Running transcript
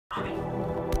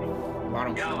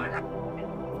bottom.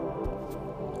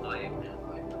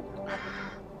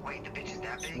 Wait, the bitch is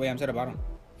that big? Wait, I'm to the bottom.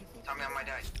 Tell me I might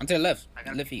die. I'm to the left.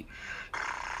 Left feet.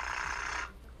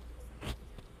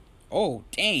 Oh,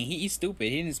 dang. He's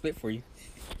stupid. He didn't split for you.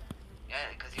 Yeah,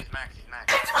 because he's max. He's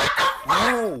max.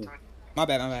 Oh. My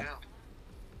bad.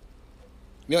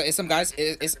 Yo, it's some guys.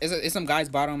 It's some guys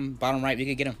bottom right. We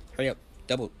could get him. Hurry up.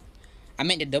 Double. I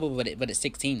meant to double, but it's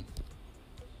 16.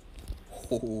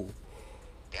 Oh.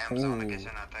 Damn, son, I guess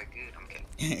you're not that good. I'm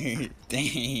kidding.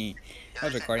 Dang. I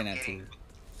was recording that too.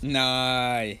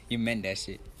 Nah, you meant that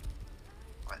shit.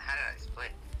 What? How did I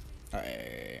split?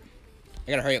 Alright. I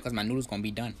gotta hurry up because my noodle's gonna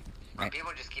be done. Right.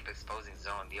 People just keep exposing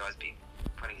Zone. They always be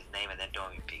putting his name and then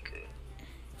don't even be good.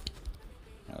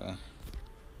 Now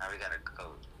we got a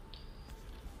code.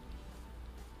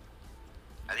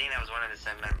 I think that was one of the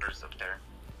 7 members up there.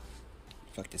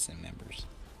 Fuck the 7 members.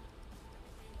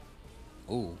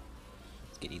 Ooh.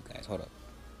 Let's get these guys. Hold up.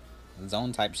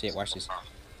 Zone type shit. Watch this.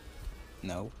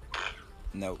 No.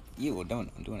 You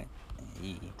don't. I'm doing it.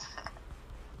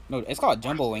 No, it's called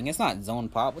Jumbo Wing. It's not Zone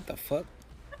Pop. What the fuck?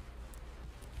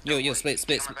 Yo, split.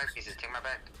 Take my back pieces. Take my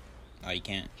back. Oh, you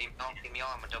can't. Keep me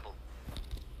all. I'm a double.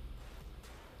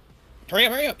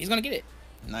 Hurry up. He's gonna get it.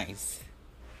 Nice.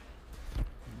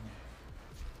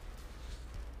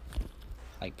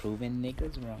 Like proving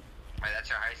niggas wrong. Wait, that's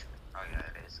your high school? Oh, yeah,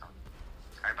 it is.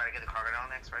 Alright, about to get the crocodile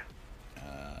next, right?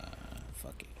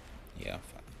 Fuck it. Yeah,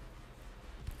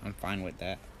 I'm fine with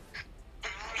that.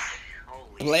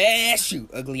 Bless you,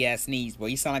 ugly ass sneeze, boy.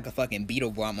 You sound like a fucking beetle,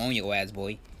 boy. I'm on your ass,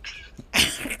 boy.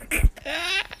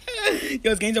 Yo,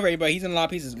 his game's over here, bro. He's in a lot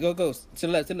of pieces. Go. To the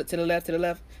left, to the left. You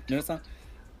know what I'm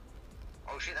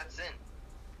Oh, shit, that's in.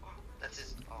 That's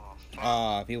his. Oh, fuck.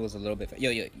 if he was a little bit.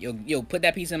 Yo, put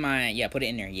that piece in my. Yeah, put it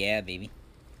in there. Yeah, baby.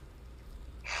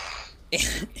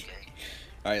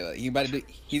 Alright, look, he about to do.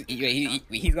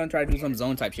 He's gonna try to do some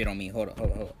zone type shit on me. Hold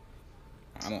up.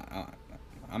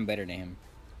 I'm better than him.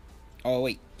 Oh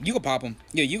wait, you can pop him.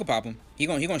 Yeah, you can pop him. He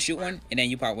gonna shoot one, and then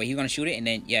you pop. Wait, he gonna shoot it, and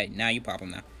then yeah, now you pop him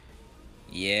now.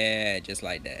 Yeah, just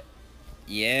like that.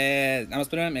 Yeah, I'm gonna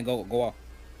split him and go off.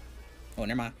 Oh,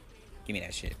 never mind. Give me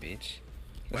that shit, bitch.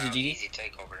 That's a GG. Easy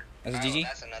takeover. That's a GG.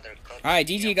 That's another cook. All right,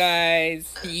 GG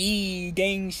guys. Yee,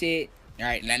 dang shit. All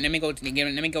right, let me go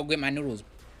get my noodles.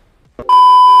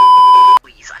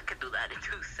 Please, I could do that in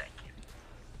 2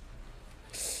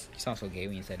 seconds. You sound so gay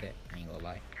when you said that. I ain't gonna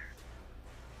lie.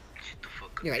 Shut the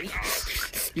fuck up.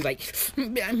 You're like,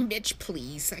 bitch,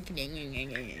 please. I can. Yeah,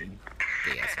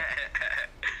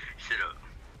 Shut up.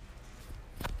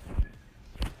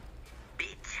 Bitch,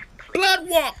 please. Blood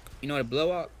walk. You know what a blood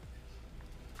walk?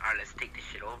 Alright, let's take this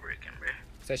shit over again, bro.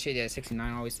 Is that shit that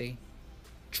 69 always say?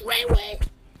 Treyway.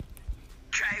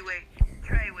 Treyway.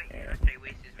 Yeah,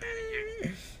 Treyway's his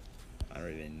manager. I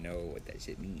don't even know what that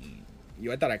shit means.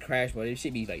 Yo, I thought I crashed, but it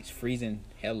should be like freezing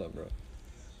hella, bro.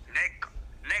 Nick.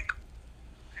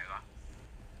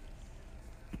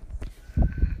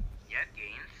 Yeah,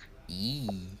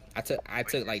 gains. I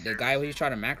took like the guy who tried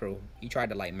to macro. He tried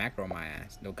to like macro my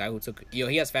ass. The guy who took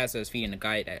he has faster as feet, and the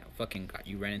guy that fucking got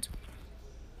you ran into.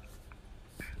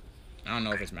 I don't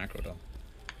know if it's macro though.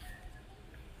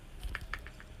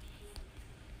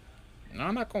 No,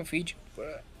 I'm not gonna feed you,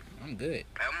 but I'm good.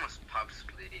 I almost pop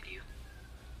splitted you.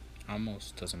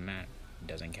 Almost doesn't matter. It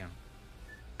doesn't count.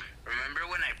 Remember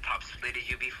when I pop splitted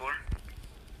you before?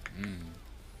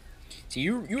 See,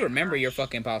 you remember your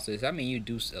fucking pulses. I mean, you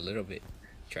do a little bit.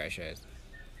 Trash ass.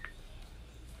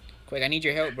 Quick, I need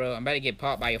your help, bro. I'm about to get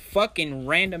popped by a fucking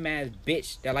random ass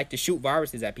bitch that like to shoot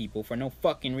viruses at people for no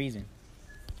fucking reason.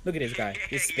 Look at this guy.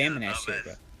 He's spamming that shit,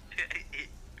 bro.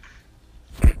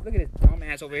 Look at this dumb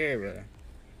ass over here, bro.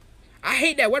 I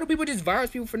hate that. Why do people just virus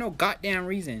people for no goddamn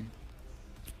reason?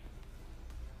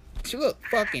 She look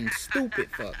fucking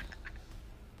stupid, fuck.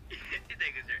 You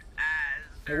think it's your ass?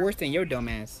 They're worse than your dumb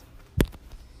ass.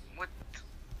 What?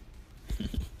 I'm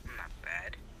not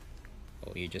bad.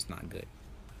 Oh, you're just not good.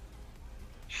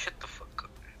 Shut the fuck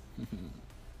up.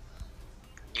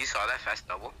 You saw that fast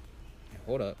double?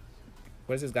 Hold up.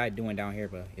 What is this guy doing down here,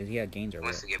 bro? Is he at gains or He what?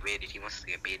 wants to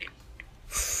get baited.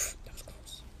 That was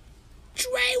close.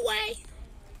 Treyway!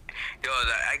 Yo,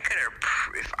 I could have.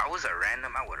 If I was a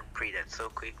random, I would have pre that so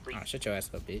quickly. Oh, shut your ass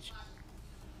up, bitch.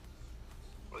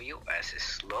 Well, your ass is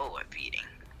slow at beating.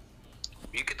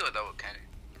 You could do a double cannon.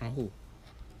 Oh, who?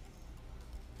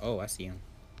 Oh, I see him.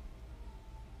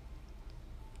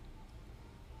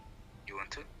 You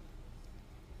want to?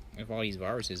 If all these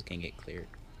viruses can get cleared.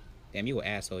 Damn, you an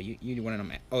asshole. You one of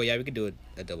them. Oh, yeah, we could do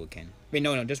a double cannon. Wait,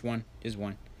 no, just one. Just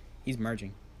one. He's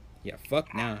merging. Yeah,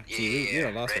 fuck now. Yeah, See,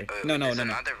 we lost her. No.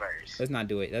 Another virus. Let's not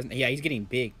do it. Yeah, he's getting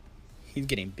big. He's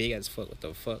getting big as fuck. What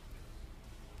the fuck?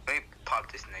 Let me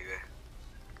pop this nigga.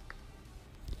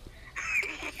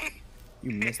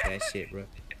 You missed that shit, bro.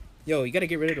 Yo, you gotta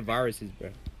get rid of the viruses,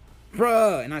 bro.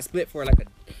 Bruh, and I split for like a...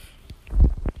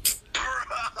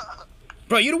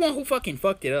 Bro, you the one who fucking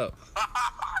fucked it up.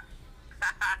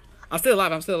 I'm still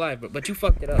alive, but you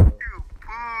fucked it up, bro.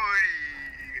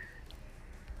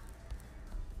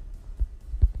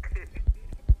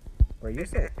 Bro, you're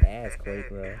so ass quick,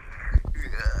 bro.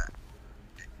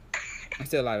 I'm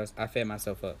still alive. I fed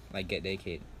myself up. Like, get that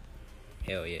kid.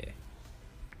 Hell yeah.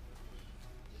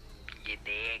 Your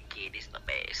dad kid is the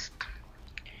best.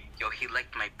 Yo, he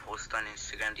liked my post on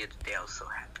Instagram the other day. I was so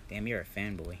happy. Damn, you're a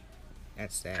fanboy.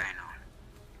 That's sad. I know.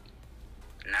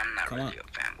 And I'm not really a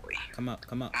fanboy. Come up.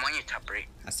 I'm on your top right.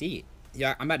 I see it.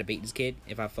 Yeah, I'm about to bait this kid.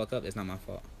 If I fuck up, it's not my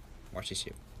fault. Watch this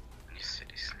shit.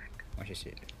 Watch this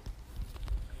shit.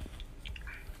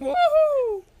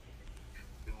 Woohoo!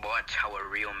 Watch how a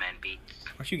real man beats.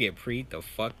 Watch you get pre the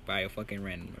fuck by a fucking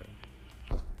random, bro.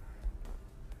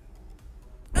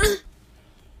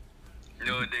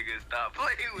 No, nigga, stop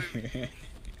playing with me.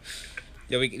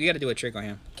 Yo, we gotta do a trick on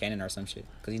him. Cannon or some shit.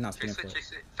 Cause he's not spinning for it.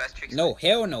 Fast trick. No,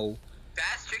 hell no.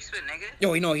 Fast trick spin, nigga.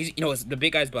 Yo, it's the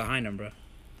big guy's behind him, bro.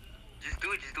 Just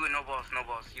do it. No balls.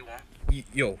 You won't.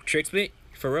 Yo, trick split?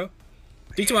 For real?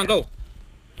 3, 2, 1, go.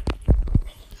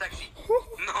 Sexy.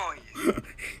 No.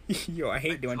 Yo, I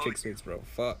hate doing trick splits, bro.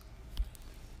 Fuck.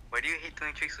 Why do you hate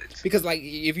doing trick splits? Because, like,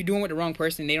 if you're doing it with the wrong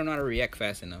person, they don't know how to react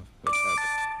fast enough.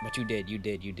 But you did. You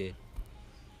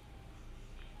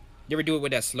ever do it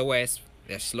with that slow ass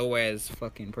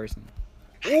fucking person?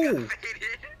 Ooh.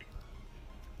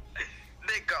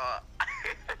 Nigga.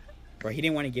 Bro, he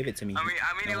didn't want to give it to me. I mean,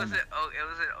 it was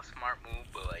a smart move,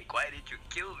 but like, why did you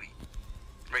kill me?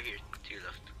 Right here, to your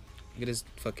left. Look at this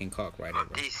fucking cock right there,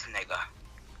 bro. This nigga.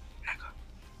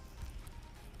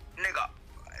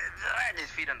 I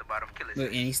just feet on the bottom, kill his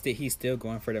Look, and he's still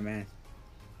going for the man.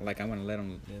 Like, I want to let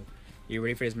him live. You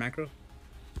ready for his macro?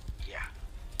 Yeah.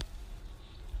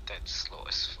 That's slow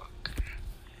as fuck.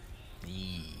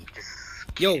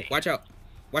 Yo, watch out.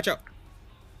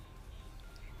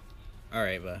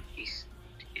 Alright, bro. He's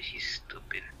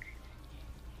stupid.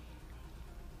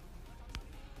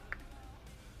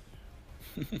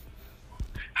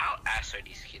 How ass are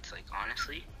these kids, like,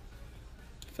 honestly?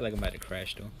 I feel like I'm about to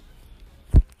crash, though.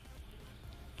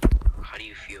 How do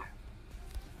you feel?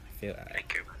 I feel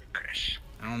like you're about to crash.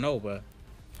 I don't know, but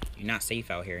you're not safe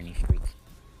out here in these streets.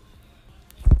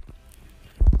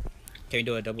 Can we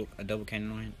do a double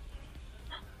cannon on him?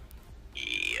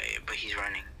 Yeah, but he's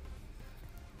running.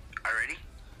 Already?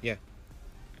 Yeah.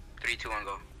 3, 2, 1,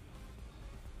 go.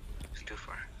 It's too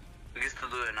far. We can still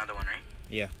do another one, right?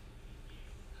 Yeah.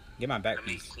 Get my back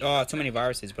piece. Oh, too many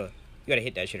viruses, bro. You gotta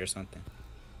hit that shit or something.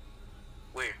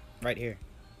 Where? Right here.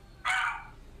 I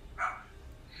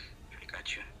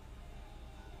got you.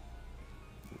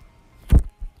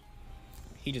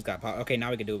 He just got popped. Okay,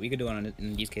 now we can do it. We can do it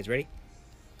in these kids. Ready?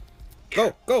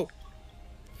 Yeah. Go!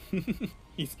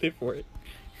 He spit for it.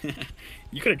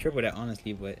 You could have tripled that,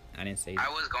 honestly, but I didn't say that.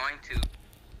 I was going to.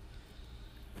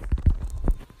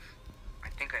 I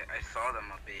think I saw them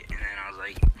a bit, and then I was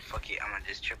like, fuck it, I'm gonna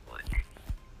just triple it.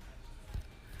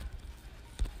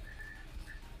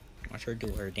 Watch her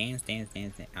do her dance. I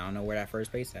don't know where that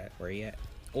first base at. Where he at?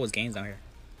 Oh, his game's down here.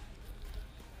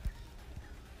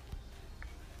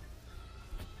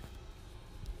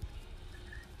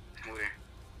 Where?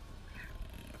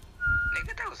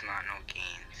 Nigga, that was not no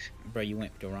gains. Bro, you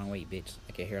went the wrong way, bitch.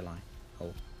 Like a hairline.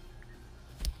 Oh.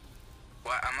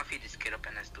 Well, I'm gonna feed this kid up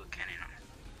and let's do a cannon on him.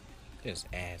 Just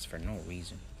ass for no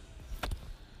reason.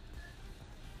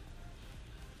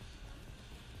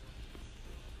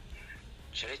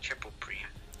 Should I triple pre him?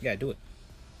 You gotta do it.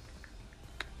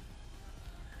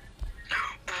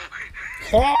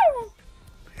 Oh!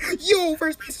 Yo,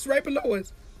 first base is right below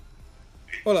us.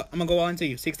 Hold up, I'm gonna go all into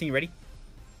you. 16, ready?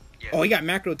 Yeah. Oh, he got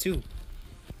macro too.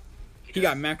 He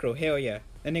got macro, hell yeah.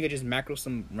 That nigga just macro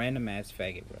some random ass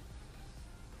faggot, bro.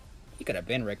 He could have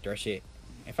been wrecked our shit.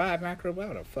 If I had macro, why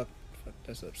would I fuck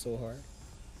this up so hard?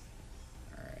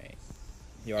 Alright.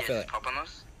 Yo, I feel like pop on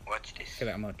us. Watch this. I feel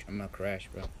like I'm gonna crash,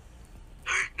 bro.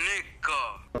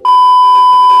 Nigga.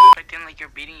 Acting like you're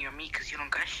beating your meat because you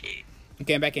don't got shit.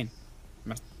 Okay, I'm back in.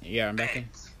 Yeah, I'm back in.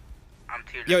 I'm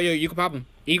tier. Yo, you can pop him.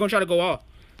 He gonna try to go off.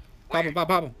 Pop him.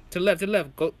 To the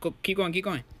left. Go, keep going.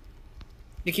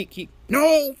 You keep.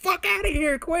 No, fuck out of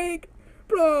here, Quake.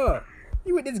 Bro,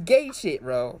 you with this gay shit,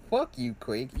 bro. Fuck you,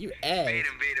 Quake. You ass. Bait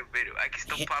him. I can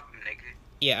still pop him, nigga.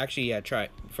 Yeah, actually, yeah, try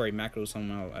it before he macros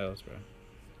something else, bro.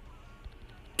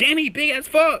 Damn, he big as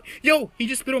fuck. Yo, he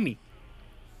just spit on me.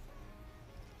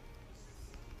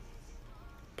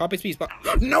 Pop his piece. Pop.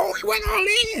 No, he went all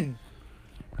in.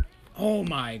 Oh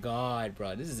my god,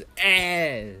 bro. This is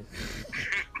ass.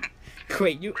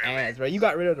 Wait, you ass, bro. You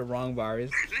got rid of the wrong virus.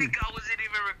 Nigga, I wasn't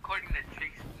even recording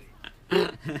the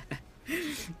tricks.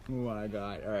 Oh my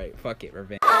god. Alright, fuck it.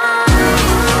 Revenge.